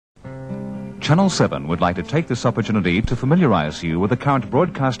Channel 7 would like to take this opportunity to familiarise you with the current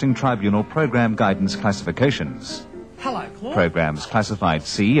Broadcasting Tribunal programme guidance classifications. Hello, Claude. Programmes classified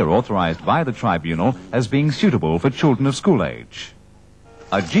C are authorised by the Tribunal as being suitable for children of school age.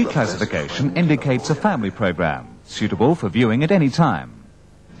 A G classification indicates a family programme, suitable for viewing at any time.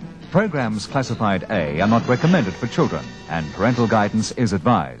 Programmes classified A are not recommended for children, and parental guidance is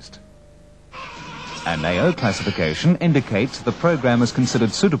advised. An AO classification indicates the programme is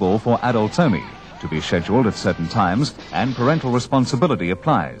considered suitable for adults only, to be scheduled at certain times, and parental responsibility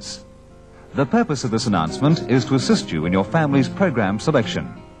applies. The purpose of this announcement is to assist you in your family's programme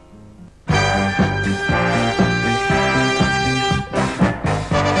selection.